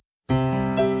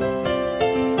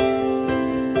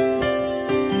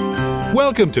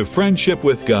Welcome to Friendship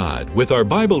with God with our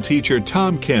Bible teacher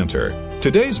Tom Cantor.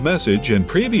 Today's message and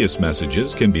previous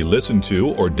messages can be listened to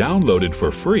or downloaded for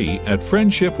free at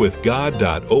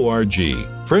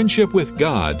friendshipwithgod.org.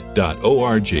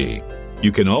 friendshipwithgod.org.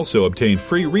 You can also obtain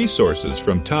free resources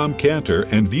from Tom Cantor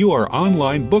and view our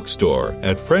online bookstore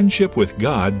at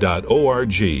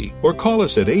friendshipwithgod.org or call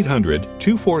us at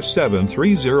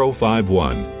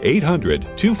 800-247-3051.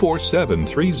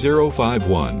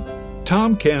 800-247-3051.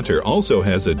 Tom Cantor also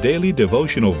has a daily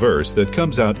devotional verse that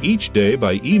comes out each day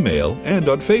by email and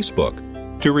on Facebook.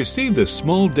 To receive the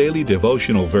small daily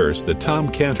devotional verse that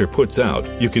Tom Cantor puts out,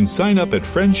 you can sign up at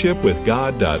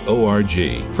friendshipwithgod.org,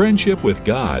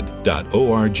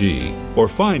 friendshipwithgod.org, or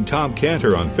find Tom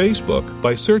Cantor on Facebook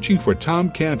by searching for Tom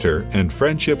Cantor and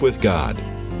Friendship with God.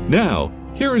 Now,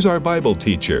 here is our Bible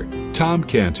teacher, Tom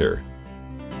Cantor.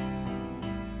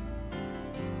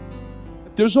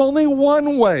 There's only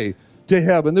one way to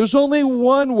heaven. There's only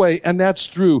one way, and that's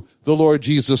through the Lord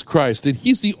Jesus Christ. And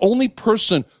He's the only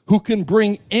person who can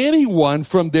bring anyone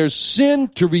from their sin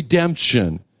to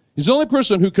redemption. He's the only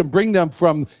person who can bring them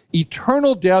from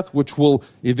eternal death, which will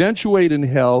eventuate in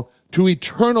hell, to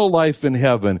eternal life in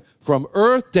heaven, from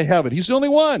earth to heaven. He's the only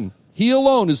one. He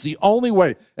alone is the only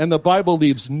way. And the Bible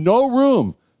leaves no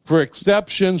room for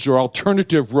exceptions or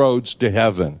alternative roads to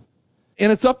heaven.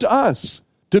 And it's up to us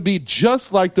to be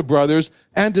just like the brothers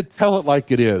and to tell it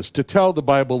like it is, to tell the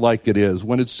Bible like it is.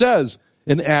 When it says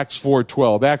in Acts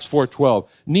 4:12,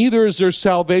 neither is there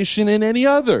salvation in any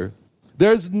other.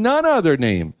 There's none other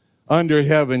name under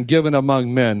heaven given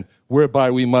among men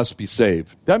whereby we must be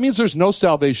saved. That means there's no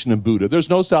salvation in Buddha. There's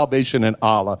no salvation in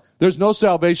Allah. There's no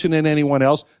salvation in anyone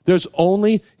else. There's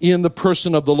only in the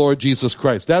person of the Lord Jesus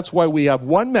Christ. That's why we have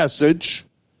one message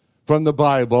from the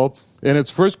Bible, and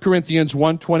it's 1 Corinthians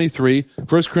 1:23.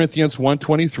 1 Corinthians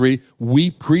 1:23,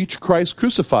 we preach Christ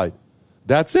crucified.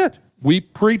 That's it. We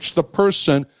preach the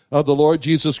person of the Lord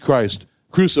Jesus Christ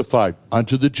crucified.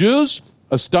 Unto the Jews,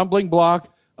 a stumbling block.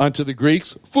 Unto the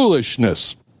Greeks,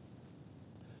 foolishness.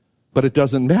 But it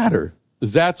doesn't matter.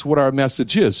 That's what our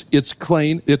message is. It's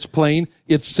plain,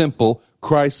 it's simple.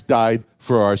 Christ died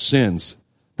for our sins.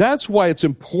 That's why it's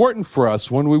important for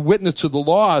us when we witness to the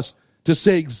lost to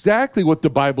say exactly what the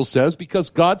Bible says,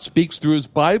 because God speaks through His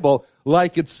Bible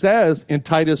like it says in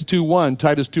Titus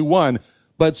 2:1,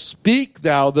 but speak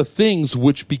thou the things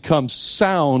which become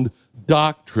sound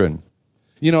doctrine.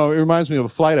 You know, it reminds me of a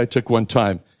flight I took one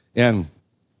time, and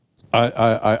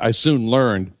I soon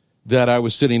learned that I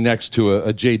was sitting next to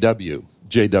a JW.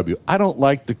 I don't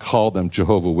like to call them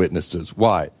Jehovah's Witnesses.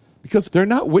 Why? Because they're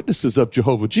not witnesses of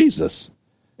Jehovah Jesus.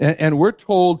 And we're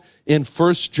told in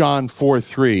 1 John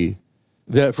 4:3,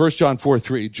 that 1 John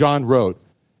 4:3, John wrote,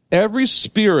 every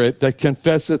spirit that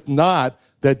confesseth not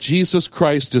that Jesus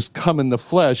Christ is come in the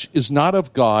flesh is not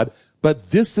of God,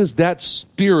 but this is that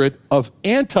spirit of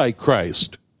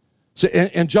Antichrist. So,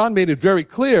 and John made it very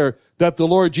clear that the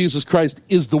Lord Jesus Christ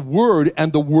is the Word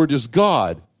and the Word is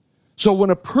God. So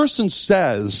when a person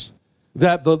says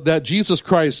that Jesus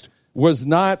Christ was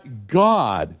not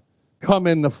God come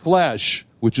in the flesh,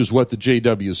 which is what the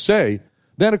JWs say,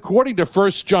 then according to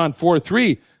 1 John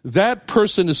 4:3, that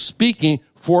person is speaking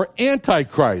for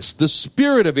Antichrist, the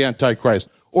spirit of Antichrist,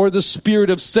 or the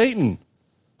spirit of Satan.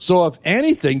 So if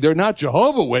anything, they're not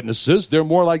Jehovah's Witnesses, they're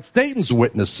more like Satan's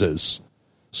witnesses.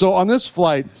 So on this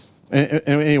flight,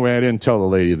 anyway, I didn't tell the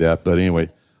lady that, but anyway,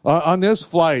 on this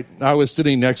flight, I was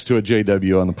sitting next to a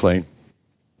JW on the plane,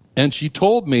 and she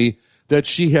told me that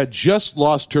she had just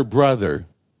lost her brother.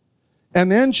 And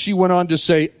then she went on to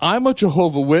say, I'm a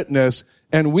Jehovah's Witness,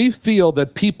 and we feel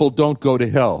that people don't go to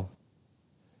hell.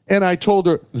 And I told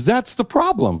her, that's the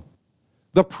problem.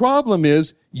 The problem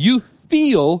is you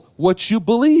feel what you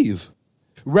believe,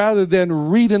 rather than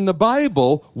read in the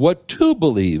Bible what to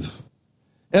believe.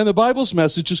 And the Bible's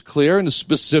message is clear and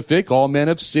specific. All men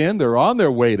have sinned. They're on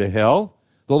their way to hell.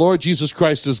 The Lord Jesus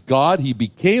Christ is God. He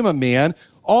became a man.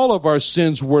 All of our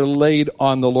sins were laid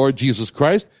on the Lord Jesus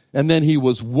Christ, and then He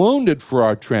was wounded for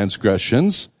our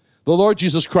transgressions. The Lord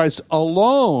Jesus Christ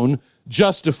alone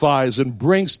justifies and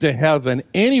brings to heaven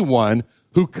anyone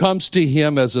who comes to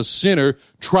Him as a sinner,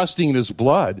 trusting in His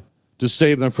blood to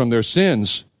save them from their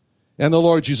sins. And the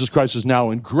Lord Jesus Christ is now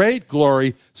in great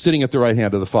glory, sitting at the right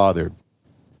hand of the Father.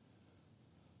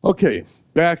 Okay,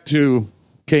 back to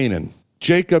Canaan.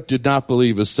 Jacob did not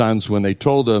believe his sons when they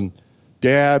told him,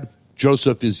 Dad,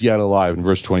 Joseph is yet alive, in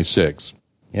verse 26.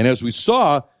 And as we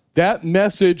saw, that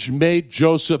message made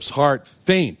Joseph's heart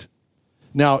faint.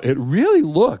 Now, it really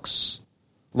looks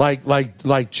like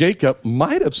Jacob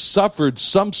might have suffered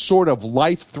some sort of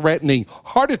life-threatening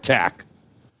heart attack,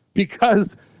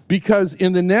 because Because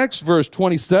in the next verse,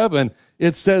 27,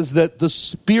 it says that the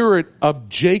spirit of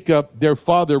Jacob, their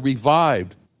father,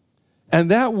 revived.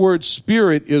 And that word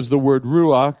spirit is the word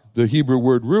ruach, the Hebrew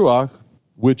word ruach,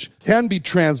 which can be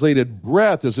translated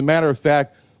breath. As a matter of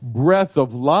fact, breath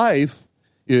of life,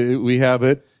 we have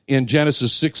it in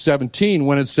Genesis 6:17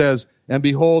 when it says, and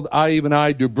behold, even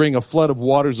I do bring a flood of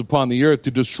waters upon the earth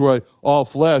to destroy all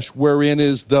flesh, wherein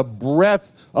is the breath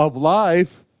of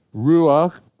life,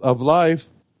 ruach, of life,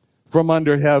 from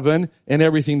under heaven, and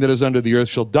everything that is under the earth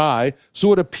shall die.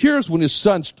 So it appears when his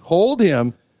sons told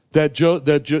him that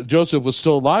Joseph was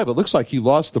still alive, it looks like he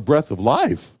lost the breath of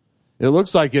life. It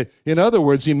looks like it. In other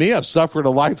words, he may have suffered a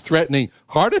life-threatening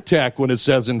heart attack when it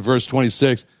says in verse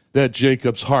 26 that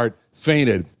Jacob's heart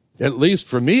fainted. At least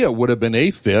for me, it would have been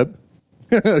AFib.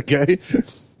 Okay?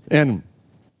 And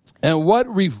what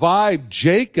revived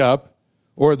Jacob,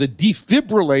 or the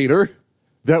defibrillator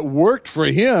that worked for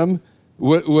him,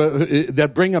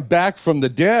 that bring him back from the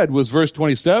dead, was verse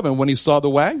 27, when he saw the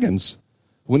wagons.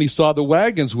 When he saw the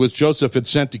wagons which Joseph had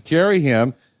sent to carry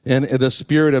him, and the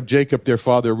spirit of Jacob, their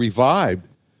father, revived.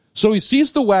 So he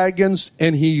sees the wagons,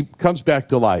 and he comes back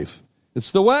to life.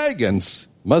 It's the wagons.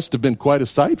 Must have been quite a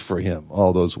sight for him,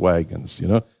 all those wagons, you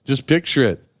know. Just picture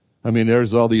it. I mean,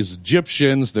 there's all these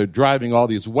Egyptians. They're driving all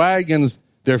these wagons.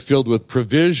 They're filled with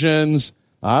provisions.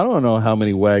 I don't know how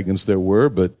many wagons there were,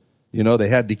 but, you know, they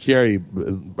had to carry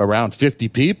around 50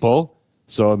 people.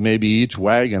 So maybe each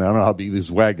wagon, I don't know how big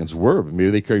these wagons were, but maybe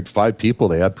they carried 5 people.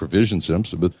 They had provisions in them.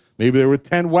 So maybe there were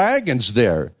 10 wagons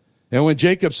there. And when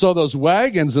Jacob saw those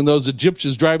wagons and those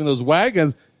Egyptians driving those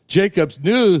wagons, Jacob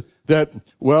knew that,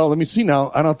 well, let me see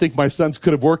now. I don't think my sons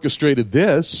could have orchestrated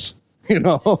this. You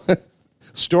know,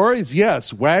 stories,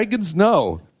 yes. Wagons,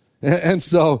 no. And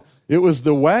so it was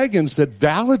the wagons that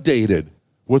validated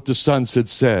what the sons had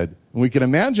said. And we can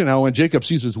imagine how when Jacob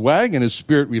sees his wagon, his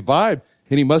spirit revived,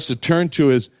 and he must have turned to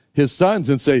his sons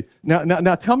and say,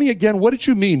 now tell me again, what did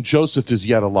you mean Joseph is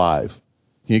yet alive?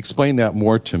 Can you explain that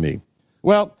more to me?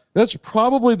 Well, that's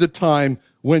probably the time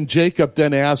when Jacob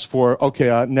then asked for,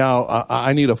 okay, now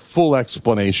I need a full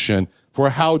explanation for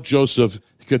how Joseph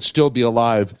could still be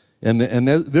alive. And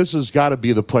this has got to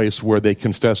be the place where they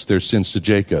confess their sins to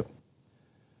Jacob.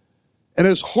 And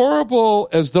as horrible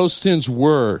as those sins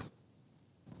were,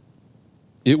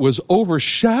 it was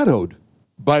overshadowed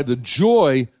by the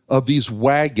joy of these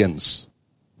wagons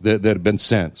that had been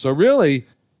sent. So really,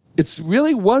 it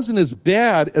really wasn't as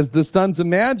bad as the sons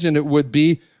imagined it would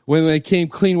be when they came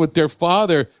clean with their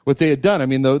father, what they had done. I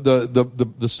mean,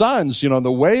 the sons, you know, on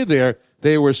the way there,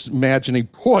 they were imagining,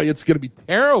 boy, it's going to be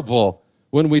terrible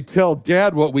when we tell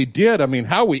Dad what we did. I mean,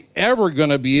 how are we ever going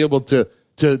to be able to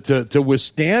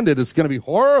withstand it? It's going to be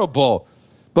horrible.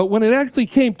 But when it actually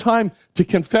came time to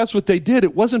confess what they did,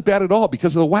 it wasn't bad at all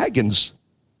because of the wagons.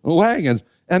 The wagons.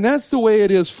 And that's the way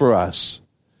it is for us.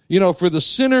 You know, for the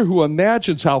sinner who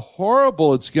imagines how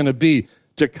horrible it's going to be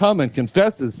to come and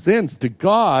confess his sins to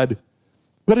God,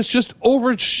 but it's just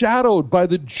overshadowed by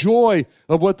the joy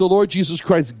of what the Lord Jesus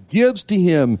Christ gives to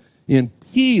him in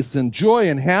peace and joy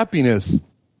and happiness.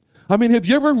 I mean, have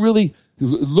you ever really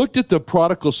looked at the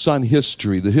prodigal son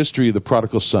history, the history of the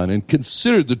prodigal son, and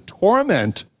considered the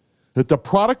torment that the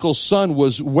prodigal son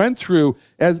went through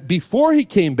before he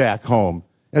came back home,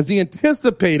 as he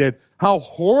anticipated how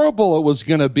horrible it was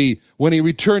going to be when he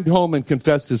returned home and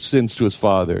confessed his sins to his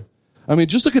father? I mean,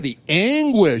 just look at the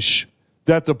anguish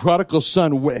that the prodigal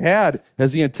son had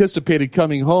as he anticipated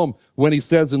coming home when he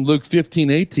says in Luke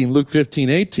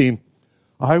 15:18,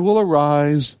 I will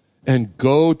arise and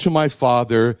go to my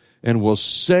father and will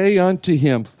say unto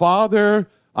him, Father,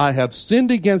 I have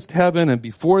sinned against heaven and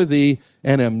before thee,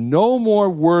 and am no more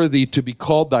worthy to be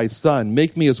called thy son.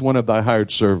 Make me as one of thy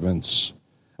hired servants.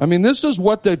 I mean, this is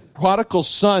what the prodigal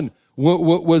son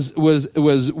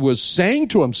was saying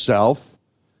to himself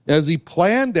as he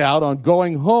planned out on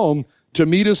going home to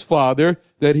meet his father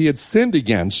that he had sinned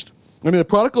against. I mean, the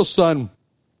prodigal son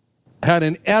had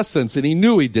an essence, and he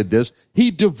knew he did this. He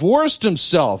divorced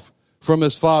himself from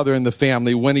his father and the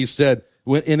family when he said,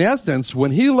 in essence,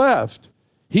 when he left,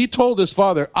 he told his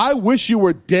father, I wish you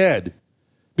were dead,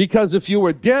 because if you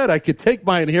were dead, I could take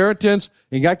my inheritance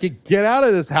and I could get out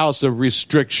of this house of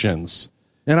restrictions.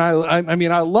 And I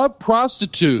mean, I love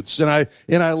prostitutes and I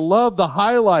love the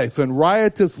high life and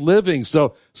riotous living.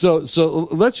 So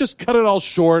let's just cut it all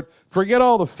short. Forget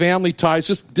all the family ties.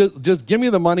 Just give me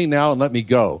the money now and let me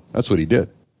go. That's what he did.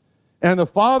 And the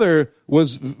father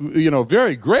was,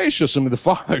 very gracious. I mean, the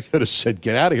father could have said,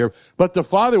 get out of here. But the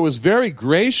father was very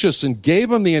gracious and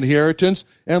gave him the inheritance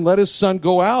and let his son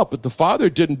go out. But the father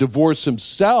didn't divorce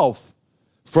himself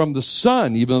from the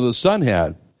son, even though the son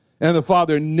had. And the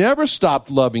father never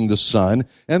stopped loving the son,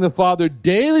 and the father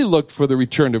daily looked for the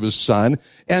return of his son,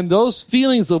 and those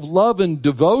feelings of love and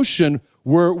devotion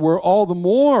were all the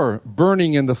more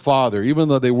burning in the father, even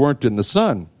though they weren't in the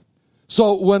son.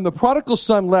 So when the prodigal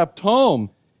son left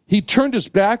home, he turned his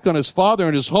back on his father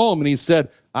and his home, and he said,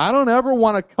 I don't ever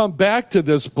want to come back to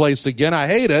this place again. I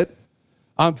hate it.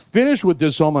 I'm finished with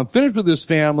this home. I'm finished with this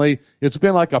family. It's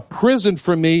been like a prison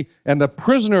for me, and the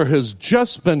prisoner has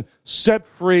just been set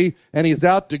free, and he's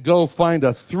out to go find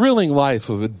a thrilling life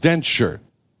of adventure.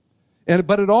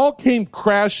 But it all came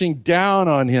crashing down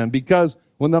on him because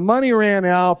when the money ran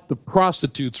out, the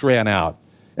prostitutes ran out.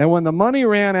 And when the money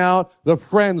ran out, the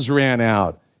friends ran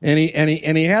out. And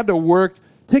he had to work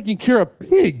taking care of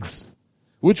pigs,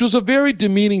 which was a very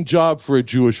demeaning job for a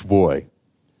Jewish boy.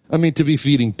 To be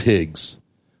feeding pigs.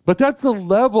 But that's the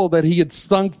level that he had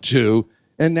sunk to,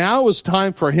 and now it was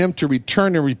time for him to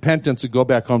return in repentance and go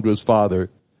back home to his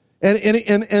father. And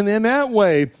in that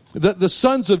way, the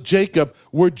sons of Jacob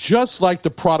were just like the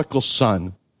prodigal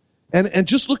son. And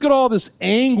just look at all this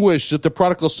anguish that the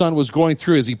prodigal son was going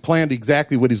through as he planned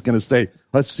exactly what he's going to say.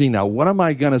 Let's see now, what am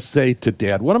I going to say to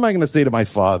dad? What am I going to say to my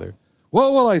father?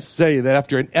 What will I say that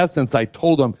after, in essence, I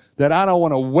told him that I don't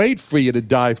want to wait for you to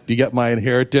die to get my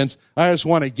inheritance. I just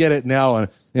want to get it now and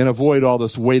avoid all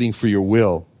this waiting for your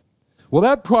will. Well,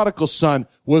 that prodigal son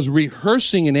was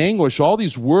rehearsing in anguish all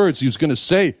these words he was going to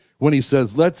say when he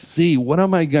says, let's see, what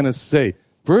am I going to say?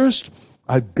 First,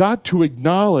 I've got to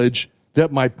acknowledge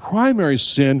that my primary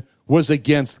sin was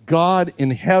against God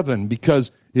in heaven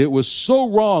because it was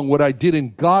so wrong what I did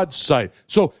in God's sight.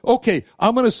 So, okay,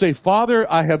 I'm going to say, Father,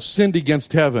 I have sinned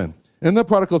against heaven. And the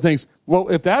prodigal thinks, well,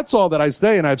 if that's all that I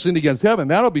say and I've sinned against heaven,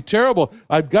 that'll be terrible.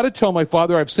 I've got to tell my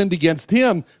father I've sinned against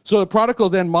him. So the prodigal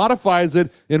then modifies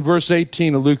it in verse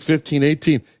 18 of Luke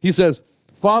 15:18. He says,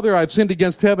 Father, I've sinned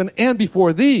against heaven and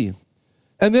before thee.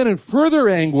 And then in further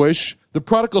anguish, the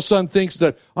prodigal son thinks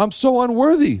that I'm so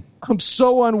unworthy. I'm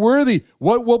so unworthy.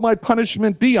 What will my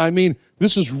punishment be?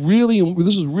 This is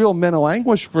real mental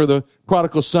anguish for the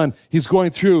prodigal son. He's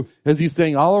going through as he's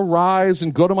saying, I'll arise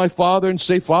and go to my father and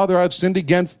say, Father, I've sinned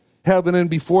against heaven and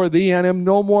before thee and am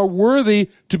no more worthy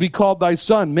to be called thy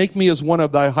son. Make me as one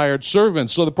of thy hired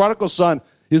servants. So the prodigal son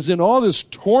is in all this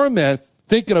torment,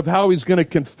 thinking of how he's going to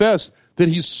confess that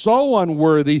he's so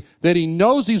unworthy that he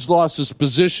knows he's lost his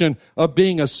position of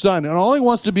being a son. And all he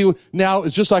wants to be now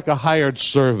is just like a hired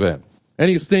servant. And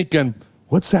he's thinking,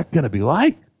 what's that going to be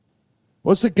like?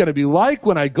 What's it going to be like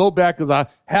when I go back to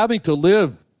having to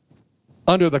live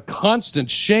under the constant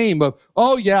shame of,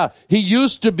 oh yeah, he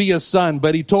used to be a son,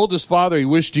 but he told his father he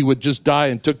wished he would just die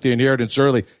and took the inheritance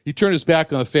early. He turned his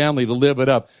back on the family to live it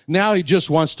up. Now he just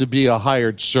wants to be a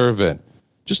hired servant.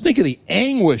 Just think of the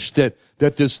anguish that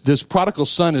this prodigal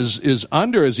son is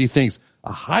under as he thinks,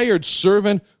 a hired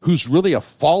servant who's really a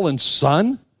fallen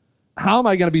son? How am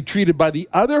I going to be treated by the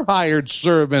other hired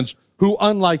servants who,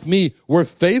 unlike me, were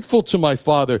faithful to my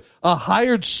father? A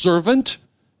hired servant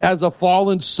as a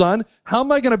fallen son? How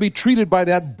am I going to be treated by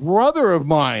that brother of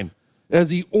mine as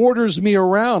he orders me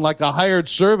around like a hired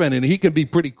servant, and he can be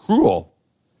pretty cruel?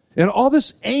 And all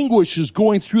this anguish is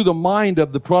going through the mind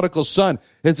of the prodigal son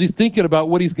as he's thinking about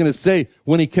what he's going to say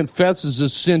when he confesses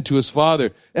his sin to his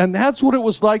father. And that's what it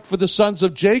was like for the sons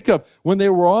of Jacob when they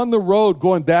were on the road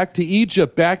going back to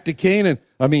Egypt, back to Canaan.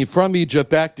 From Egypt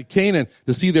back to Canaan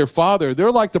to see their father.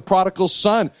 They're like the prodigal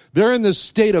son. They're in this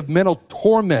state of mental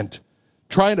torment,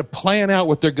 trying to plan out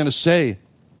what they're going to say.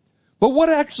 But what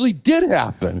actually did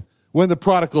happen when the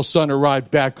prodigal son arrived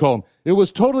back home? It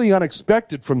was totally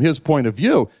unexpected from his point of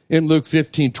view in Luke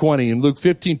 15:20. In Luke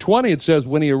 15:20, it says,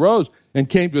 when he arose and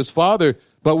came to his father,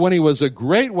 but when he was a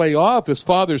great way off, his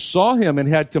father saw him and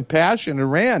had compassion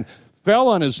and ran, fell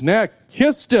on his neck,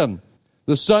 kissed him.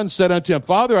 The son said unto him,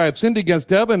 Father, I have sinned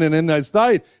against heaven and in thy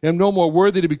sight, am no more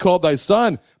worthy to be called thy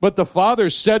son. But the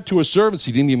father said to his servants,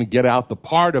 he didn't even get out the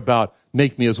part about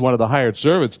make me as one of the hired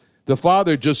servants. The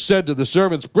father just said to the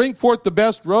servants, bring forth the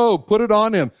best robe, put it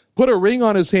on him, put a ring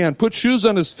on his hand, put shoes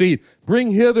on his feet,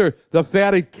 bring hither the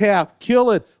fatted calf, kill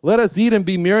it, let us eat and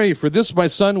be merry, for this my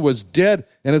son was dead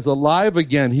and is alive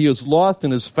again. He is lost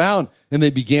and is found. And they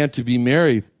began to be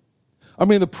merry.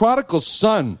 The prodigal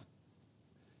son,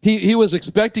 he was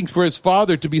expecting for his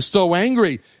father to be so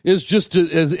angry as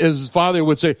his father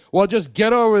would say, well, just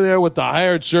get over there with the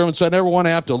hired servants. I never want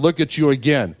to have to look at you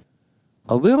again.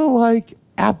 A little like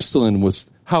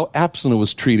how Absalom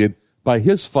was treated by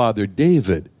his father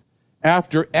David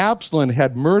after Absalom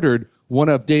had murdered one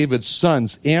of David's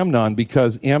sons, Amnon,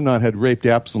 because Amnon had raped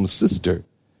Absalom's sister.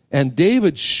 And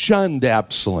David shunned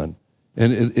Absalom.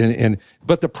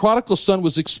 But the prodigal son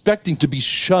was expecting to be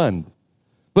shunned.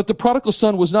 But the prodigal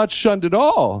son was not shunned at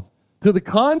all. To the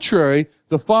contrary,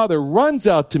 the father runs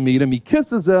out to meet him. He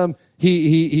kisses him.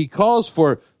 He calls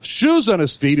for shoes on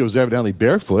his feet. He was evidently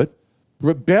barefoot.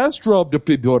 Best robe to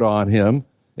be put on him.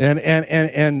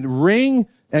 And ring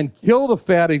and kill the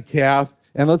fatted calf.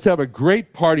 And let's have a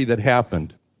great party that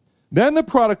happened. Then the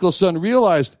prodigal son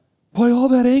realized, boy, all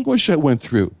that anguish I went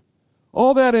through,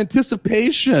 all that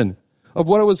anticipation of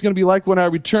what it was going to be like when I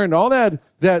returned, all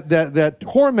that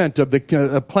torment of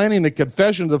the planning the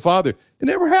confession of the father, it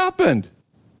never happened.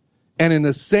 And in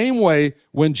the same way,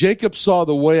 when Jacob saw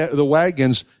the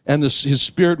wagons and his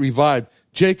spirit revived,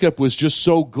 Jacob was just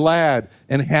so glad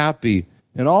and happy.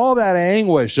 And all that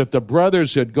anguish that the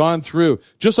brothers had gone through,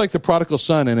 just like the prodigal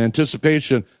son in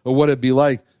anticipation of what it'd be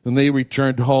like when they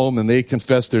returned home and they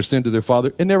confessed their sin to their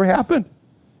father, it never happened.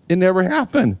 It never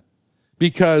happened.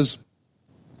 Because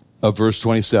of verse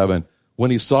 27,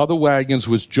 when he saw the wagons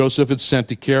which Joseph had sent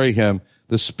to carry him,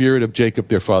 the spirit of Jacob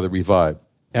their father revived.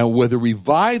 And with a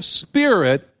revived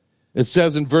spirit, it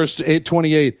says in verse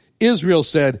 28, Israel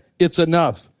said, it's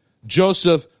enough.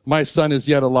 Joseph, my son, is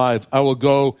yet alive. I will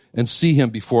go and see him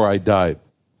before I die.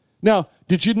 Now,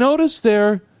 did you notice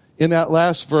there in that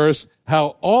last verse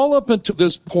how all up until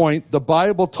this point, the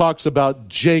Bible talks about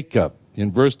Jacob?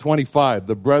 In verse 25,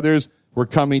 the brothers were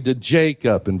coming to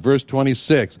Jacob. In verse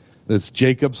 26, it's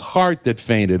Jacob's heart that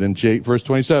fainted. In verse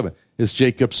 27, it's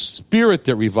Jacob's spirit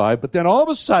that revived. But then all of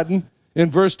a sudden,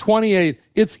 in verse 28,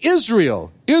 it's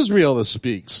Israel that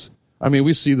speaks. I mean,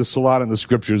 we see this a lot in the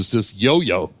scriptures, this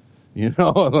yo-yo. You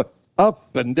know,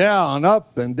 up and down,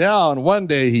 up and down. One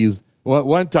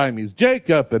time he's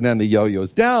Jacob, and then the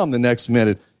yo-yo's down. The next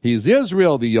minute he's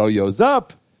Israel, the yo-yo's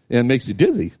up, and it makes you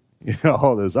dizzy. You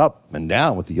know, there's up and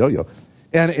down with the yo-yo.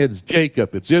 And it's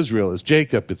Jacob, it's Israel, it's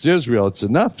Jacob, it's Israel. It's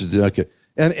enough to do. Okay.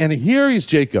 And here he's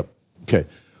Jacob. Okay.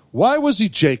 Why was he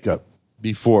Jacob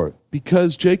before?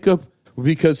 Because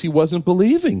he wasn't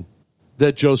believing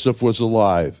that Joseph was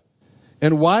alive.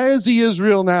 And why is he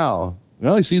Israel now?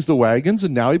 Well, he sees the wagons,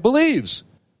 and now he believes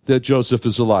that Joseph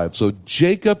is alive. So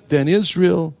Jacob, then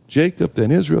Israel, Jacob, then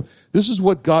Israel. This is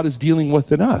what God is dealing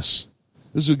with in us.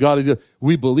 This is what God is doing.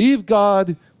 We believe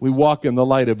God. We walk in the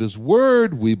light of his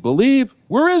word. We believe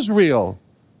we're Israel.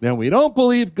 Then we don't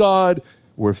believe God.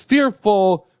 We're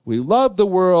fearful. We love the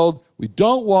world. We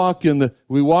walk in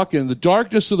the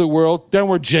darkness of the world. Then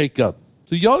we're Jacob.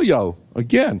 The yo-yo.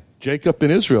 Again, Jacob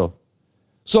and Israel.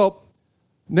 So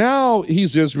now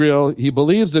he's Israel. He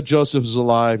believes that Joseph is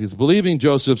alive. He's believing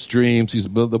Joseph's dreams. The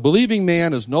believing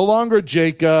man is no longer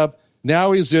Jacob.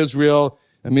 Now he's Israel.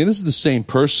 I mean, this is the same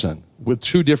person with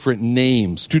two different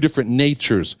names, two different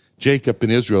natures, Jacob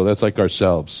and Israel. That's like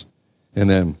ourselves.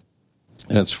 And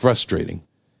it's frustrating.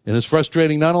 And it's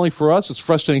frustrating not only for us, it's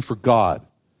frustrating for God.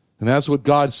 And that's what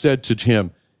God said to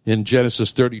him in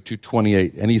Genesis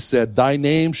 32:28. And he said, thy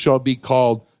name shall be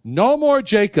called no more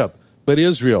Jacob, but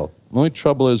Israel. The only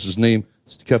trouble is his name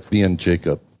kept being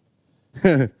Jacob.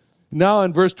 Now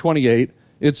in verse 28,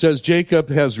 it says Jacob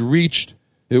has reached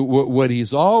what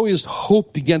he's always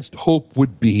hoped against hope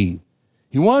would be.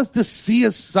 He wants to see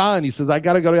his son. He says, I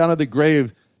got to go down to the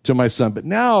grave to my son. But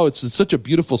now it's such a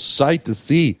beautiful sight to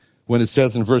see when it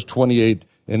says in verse 28,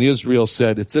 and Israel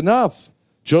said, it's enough.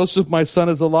 Joseph, my son,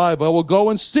 is alive. I will go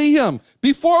and see him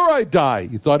before I die.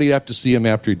 He thought he'd have to see him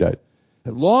after he died.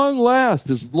 At long last,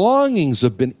 his longings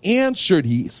have been answered.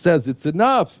 He says, it's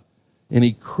enough. And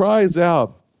he cries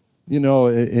out,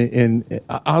 and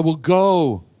I will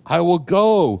go. I will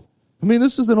go. I mean,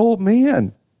 this is an old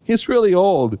man. He's really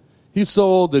old. He's so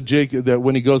old that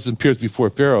when he goes and appears before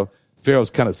Pharaoh, Pharaoh's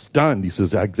kind of stunned. He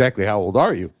says, exactly how old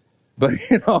are you? But,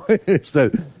 he's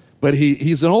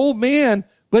an old man,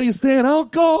 but he's saying, I'll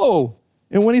go.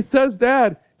 And when he says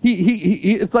that,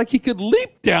 it's like he could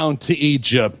leap down to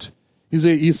Egypt. And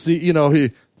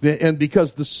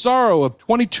because the sorrow of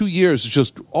 22 years is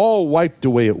just all wiped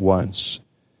away at once.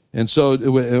 And so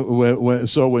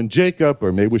when Jacob,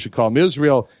 or maybe we should call him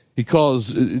Israel, he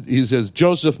says,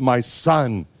 Joseph, my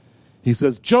son. He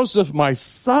says, Joseph, my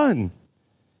son,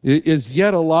 is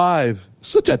yet alive.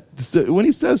 When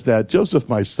he says that, Joseph,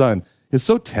 my son, is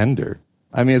so tender.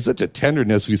 I mean, it's such a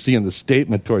tenderness we see in the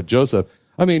statement toward Joseph.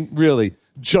 I mean, really,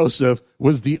 Joseph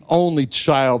was the only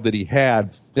child that he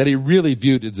had that he really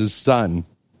viewed as his son.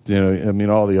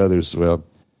 All the others, well.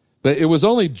 But it was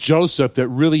only Joseph that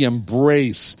really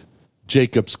embraced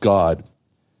Jacob's God.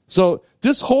 So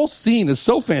this whole scene is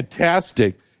so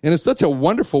fantastic, and it's such a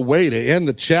wonderful way to end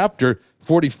the chapter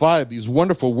 45, these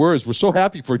wonderful words. We're so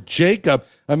happy for Jacob.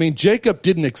 I mean, Jacob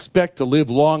didn't expect to live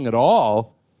long at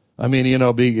all. I mean,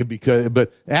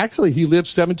 but actually he lived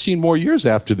 17 more years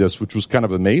after this, which was kind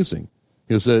of amazing.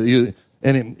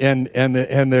 And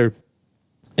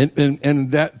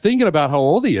that thinking about how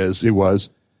old he was,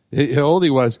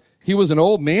 he was an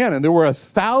old man, and there were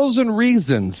 1,000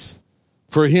 reasons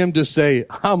for him to say,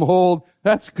 I'm old,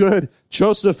 that's good,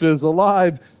 Joseph is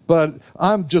alive, but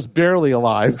I'm just barely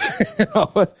alive.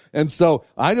 And so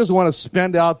I just want to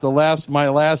spend out my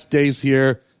last days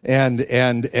here, and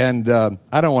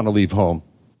I don't want to leave home.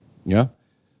 Yeah.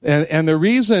 And the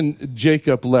reason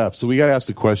Jacob left, so we got to ask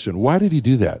the question, why did he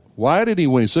do that? Why did he,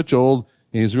 when he's such old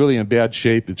and he's really in bad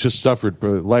shape, it just suffered a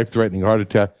life-threatening heart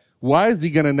attack, why is he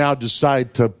going to now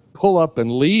decide to pull up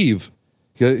and leave?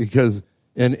 Because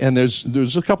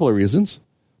there's a couple of reasons,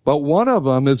 but one of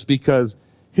them is because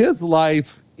his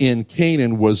life in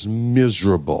Canaan was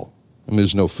miserable. I mean,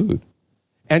 there's no food.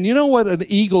 And you know what an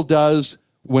eagle does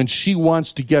when she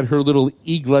wants to get her little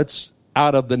eaglets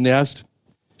out of the nest?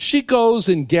 She goes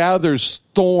and gathers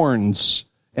thorns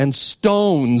and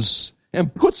stones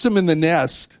and puts them in the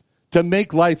nest to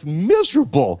make life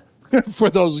miserable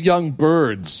for those young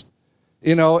birds.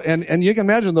 You know, and you can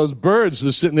imagine those birds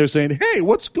are sitting there saying, hey,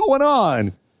 what's going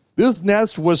on? This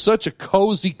nest was such a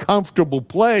cozy, comfortable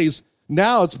place.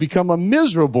 Now it's become a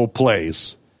miserable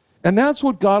place. And that's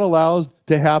what God allows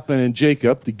to happen in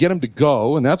Jacob, to get him to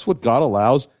go. And that's what God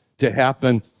allows to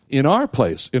happen in our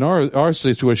place, in our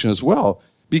situation as well.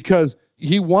 Because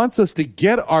he wants us to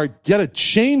get a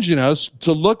change in us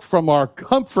to look from our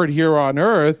comfort here on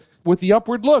earth with the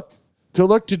upward look,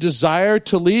 to desire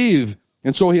to leave.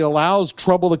 And so he allows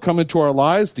trouble to come into our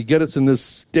lives to get us in this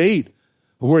state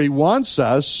where he wants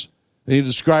us. And he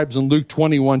describes in Luke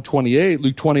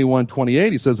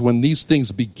 21:28, he says, when these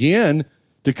things begin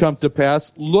to come to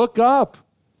pass, look up,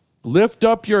 lift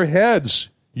up your heads,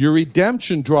 your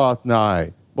redemption draweth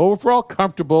nigh. Well, if we're all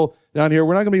comfortable down here,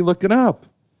 we're not going to be looking up.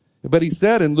 But he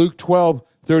said in Luke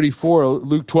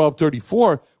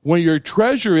 12:34, when your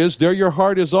treasure is, there your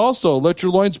heart is also. Let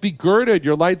your loins be girded,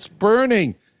 your lights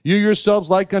burning. You yourselves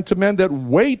like unto men that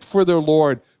wait for their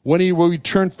Lord, when he will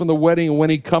return from the wedding, and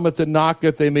when he cometh and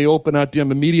knocketh, they may open unto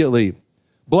him immediately.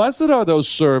 Blessed are those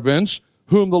servants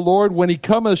whom the Lord, when he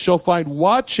cometh, shall find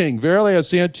watching. Verily I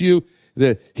say unto you,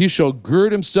 that he shall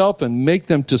gird himself and make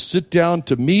them to sit down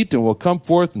to meat, and will come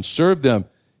forth and serve them.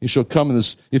 He shall come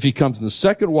if he comes in the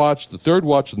second watch, the third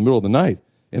watch, in the middle of the night,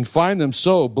 and find them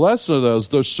so. Blessed are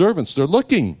those servants. They're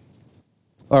looking.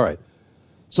 All right.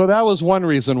 So that was one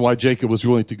reason why Jacob was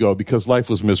willing to go, because life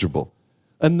was miserable.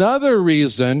 Another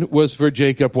reason was for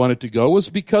Jacob wanted to go was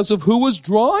because of who was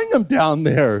drawing him down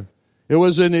there. It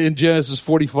was in Genesis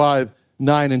 45,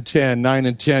 9 and 10,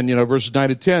 verses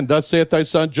 9 and 10. Thus saith thy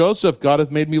son Joseph, God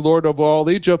hath made me Lord over all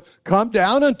Egypt. Come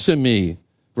down unto me.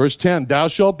 Verse 10, thou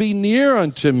shalt be near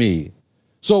unto me.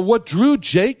 So what drew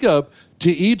Jacob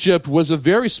to Egypt was a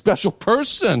very special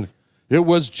person. It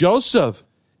was Joseph.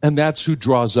 And that's who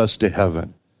draws us to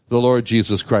heaven, the Lord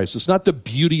Jesus Christ. It's not the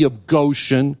beauty of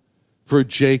Goshen for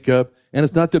Jacob, and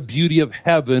it's not the beauty of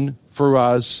heaven for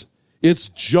us. It's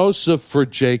Joseph for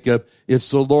Jacob.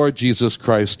 It's the Lord Jesus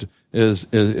Christ is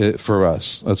for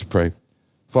us. Let's pray.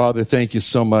 Father, thank you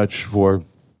so much for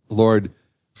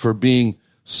being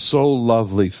so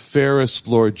lovely, fairest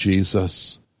Lord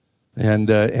Jesus. And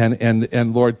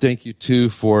Lord, thank you too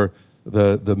for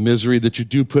the misery that you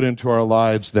do put into our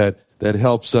lives that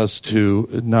helps us to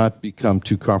not become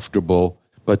too comfortable,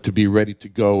 but to be ready to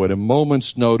go at a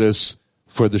moment's notice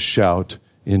for the shout.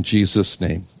 In Jesus'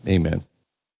 name, amen.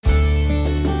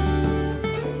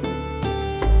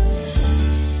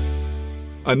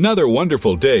 Another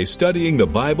wonderful day studying the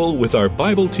Bible with our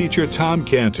Bible teacher Tom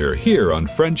Cantor here on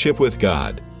Friendship with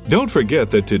God. Don't forget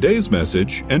that today's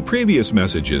message and previous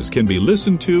messages can be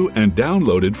listened to and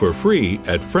downloaded for free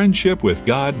at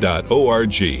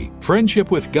friendshipwithgod.org.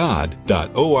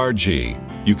 friendshipwithgod.org.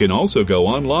 You can also go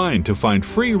online to find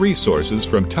free resources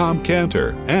from Tom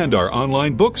Cantor and our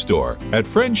online bookstore at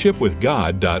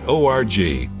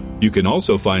friendshipwithgod.org. You can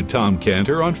also find Tom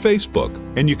Cantor on Facebook,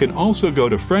 and you can also go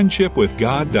to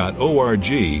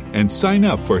friendshipwithgod.org and sign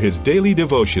up for his daily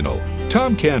devotional.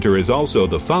 Tom Cantor is also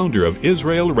the founder of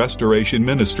Israel Restoration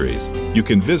Ministries. You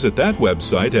can visit that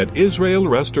website at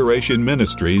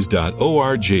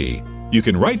israelrestorationministries.org. You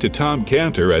can write to Tom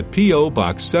Cantor at P.O.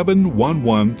 Box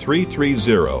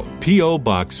 711330, P.O.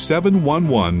 Box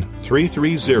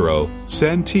 711330,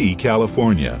 Santee,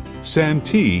 California.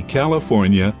 Santee,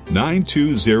 California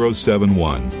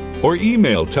 92071. Or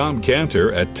email Tom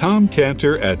Cantor at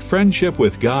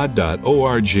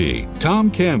tomcantor@friendshipwithgod.org.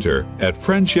 Tom Cantor at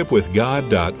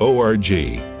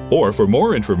friendshipwithgod.org. Or for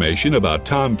more information about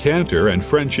Tom Cantor and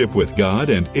Friendship with God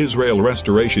and Israel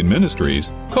Restoration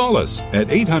Ministries, call us at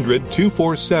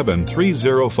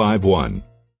 800-247-3051.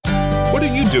 What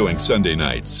are you doing Sunday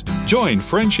nights? Join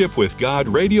Friendship with God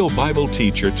radio Bible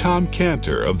teacher Tom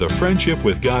Cantor of the Friendship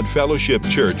with God Fellowship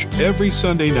Church every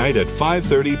Sunday night at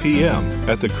 5:30 p.m.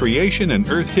 at the Creation and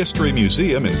Earth History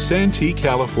Museum in Santee,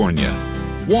 California.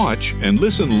 Watch and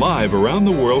listen live around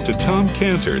the world to Tom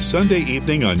Cantor Sunday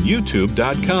evening on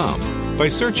YouTube.com by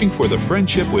searching for the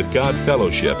Friendship with God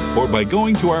Fellowship or by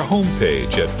going to our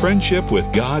homepage at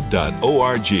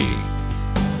friendshipwithgod.org.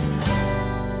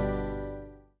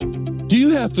 Do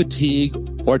you have fatigue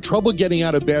or trouble getting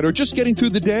out of bed or just getting through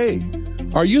the day?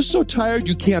 Are you so tired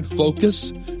you can't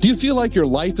focus? Do you feel like your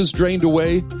life is drained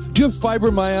away? Do you have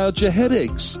fibromyalgia,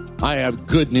 headaches? I have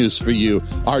good news for you.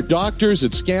 Our doctors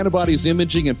at Scantibodies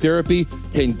Imaging and Therapy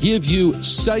can give you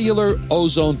cellular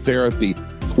ozone therapy.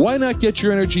 Why not get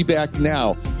your energy back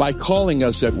now by calling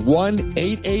us at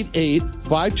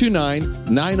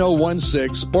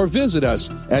 1-888-529-9016 or visit us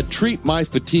at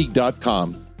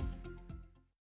treatmyfatigue.com.